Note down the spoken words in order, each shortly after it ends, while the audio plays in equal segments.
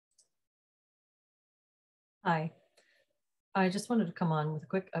Hi, I just wanted to come on with a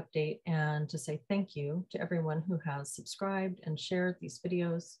quick update and to say thank you to everyone who has subscribed and shared these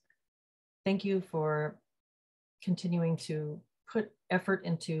videos. Thank you for continuing to put effort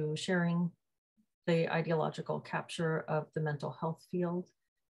into sharing the ideological capture of the mental health field.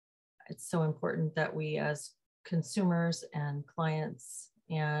 It's so important that we as consumers and clients,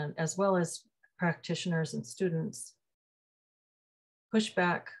 and as well as practitioners and students, push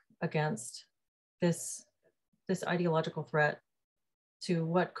back against this ideological threat to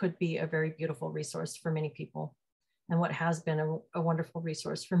what could be a very beautiful resource for many people, and what has been a wonderful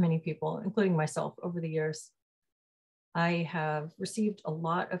resource for many people, including myself, over the years. I have received a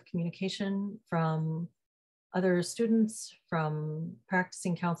lot of communication from other students, from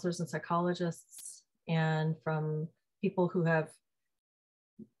practicing counselors and psychologists, and from people who have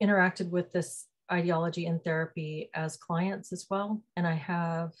interacted with this ideology in therapy as clients as well. And I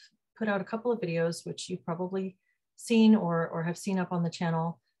have put out a couple of videos, which you've probably seen or have seen up on the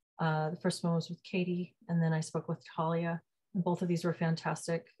channel. The first one was with Katie, and then I spoke with Talia. And both of these were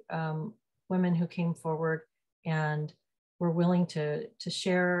fantastic women who came forward and were willing to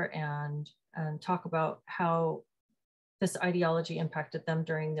share and talk about how this ideology impacted them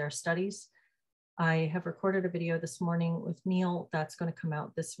during their studies. I have recorded a video this morning with Neil that's going to come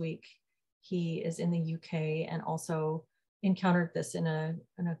out this week. He is in the UK and also encountered this in a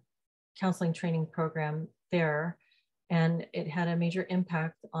counseling training program there. And it had a major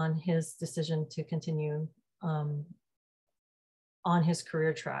impact on his decision to continue on his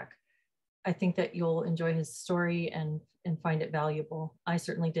career track. I think that you'll enjoy his story and find it valuable. I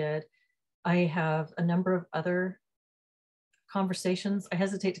certainly did. I have a number of other conversations. I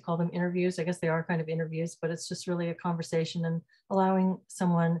hesitate to call them interviews. I guess they are kind of interviews, but it's just really a conversation and allowing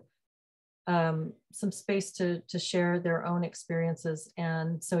someone some space to share their own experiences.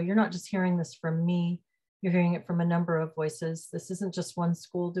 And so you're not just hearing this from me, you're hearing it from a number of voices. This isn't just one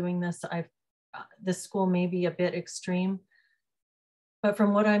school doing this. This school may be a bit extreme, but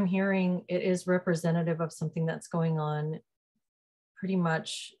from what I'm hearing, it is representative of something that's going on pretty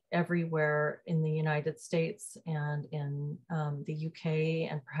much everywhere in the United States and in the UK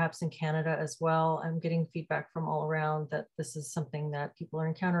and perhaps in Canada as well. I'm getting feedback from all around that this is something that people are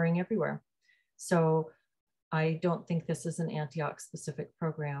encountering everywhere. So I don't think this is an Antioch specific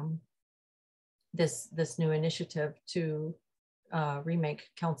program, this new initiative to remake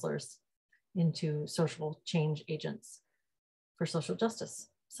counselors into social change agents for social justice.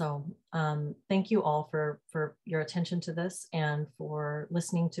 So thank you all for your attention to this and for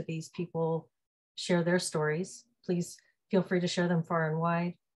listening to these people share their stories. Please feel free to share them far and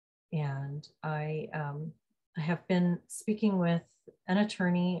wide. And I have been speaking with an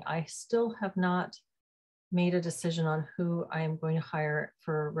attorney. I still have not made a decision on who I am going to hire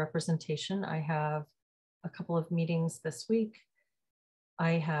for representation. I have a couple of meetings this week.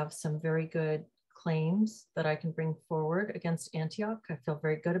 I have some very good claims that I can bring forward against Antioch. I feel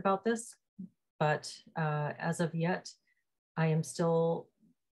very good about this, but as of yet, I am still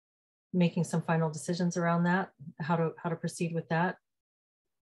making some final decisions around that, how to proceed with that.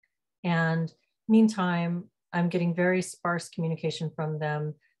 And meantime, I'm getting very sparse communication from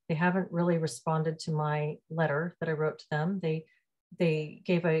them. They haven't really responded to my letter that I wrote to them. They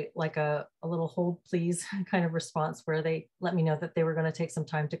gave a little hold please kind of response where they let me know that they were going to take some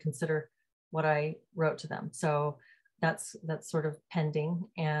time to consider what I wrote to them. So that's sort of pending.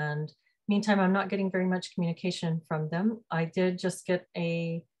 And meantime, I'm not getting very much communication from them. I did just get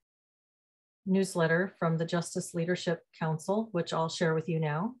a newsletter from the Justice Leadership Council, which I'll share with you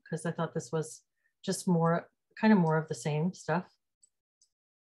now, because I thought this was just more of the same stuff.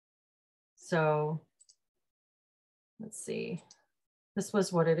 So let's see. This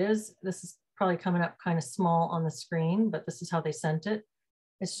was what it is. This is probably coming up kind of small on the screen, but this is how they sent it.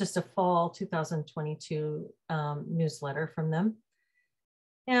 It's just a fall 2022 newsletter from them.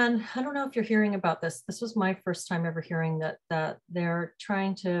 And I don't know if you're hearing about this. This was my first time ever hearing that they're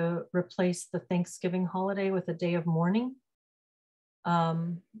trying to replace the Thanksgiving holiday with a day of mourning.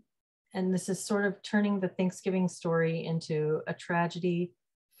 And this is sort of turning the Thanksgiving story into a tragedy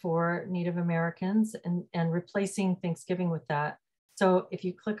for Native Americans and replacing Thanksgiving with that. So if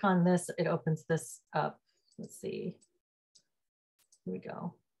you click on this, it opens this up. Let's see. Here we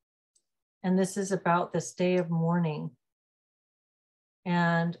go. And this is about this day of mourning.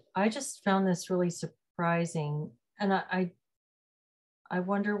 And I just found this really surprising. And I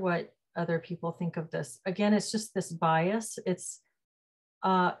wonder what other people think of this. Again, it's just this bias. It's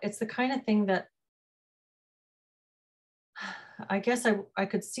the kind of thing that I guess I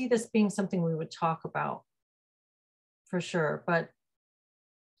could see this being something we would talk about for sure, but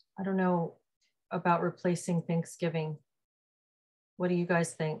I don't know. about replacing Thanksgiving. What do you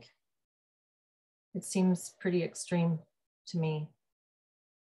guys think? It seems pretty extreme to me.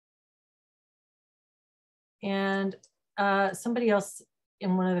 And somebody else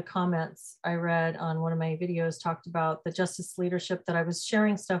in one of the comments I read on one of my videos talked about the justice leadership, that I was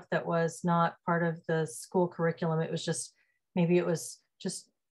sharing stuff that was not part of the school curriculum. It was just, maybe it was just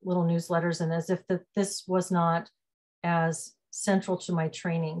little newsletters, and as if this was not as central to my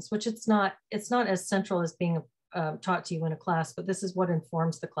trainings, which it's not as central as being taught to you in a class, but this is what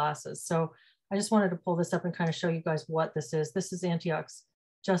informs the classes. So I just wanted to pull this up and kind of show you guys what this is. This is Antioch's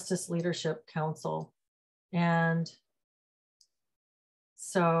Justice Leadership Council. And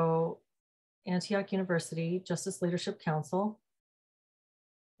so Antioch University Justice Leadership Council,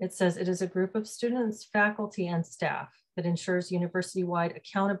 it says it is a group of students, faculty, and staff that ensures university-wide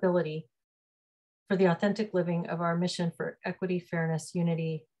accountability for the authentic living of our mission for equity, fairness,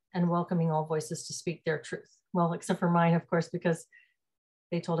 unity, and welcoming all voices to speak their truth. Well, except for mine, of course, because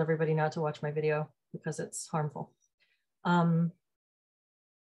they told everybody not to watch my video because it's harmful.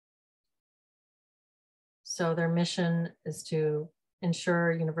 So their mission is to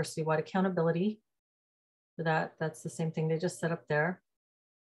ensure university-wide accountability for that. That's the same thing they just set up there.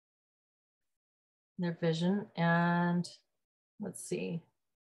 Their vision, and let's see.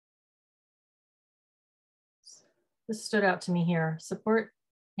 This stood out to me here. Support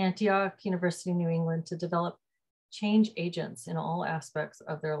Antioch University, New England to develop change agents in all aspects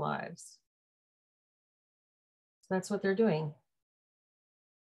of their lives. So that's what they're doing.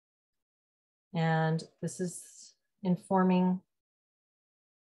 And this is informing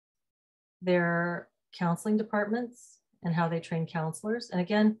their counseling departments and how they train counselors. And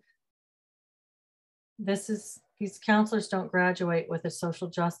again, these counselors don't graduate with a social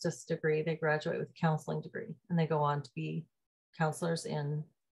justice degree. They graduate with a counseling degree, and they go on to be counselors in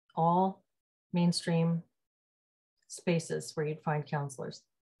all mainstream spaces where you'd find counselors.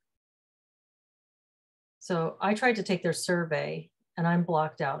 So I tried to take their survey and I'm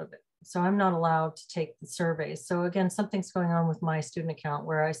blocked out of it. So I'm not allowed to take the surveys. So again, something's going on with my student account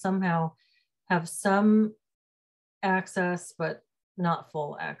where I somehow have some access, but not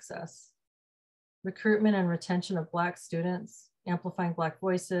full access. Recruitment and retention of Black students, amplifying Black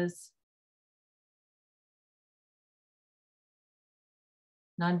voices,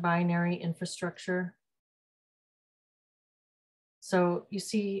 non-binary infrastructure. So you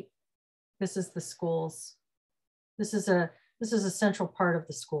see, this is the schools. This is a central part of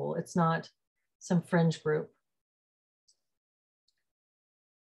the school. It's not some fringe group.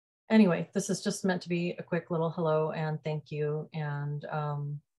 Anyway, this is just meant to be a quick little hello and thank you, and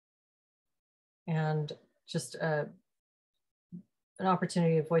just an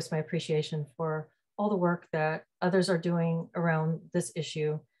opportunity to voice my appreciation for all the work that others are doing around this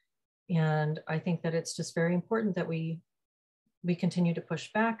issue. And I think that it's just very important that we continue to push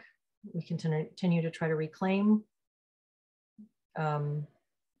back. We continue to try to reclaim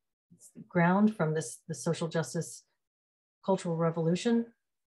ground from the social justice cultural revolution,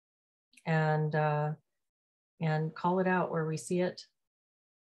 and call it out where we see it.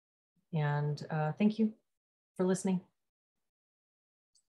 And thank you for listening.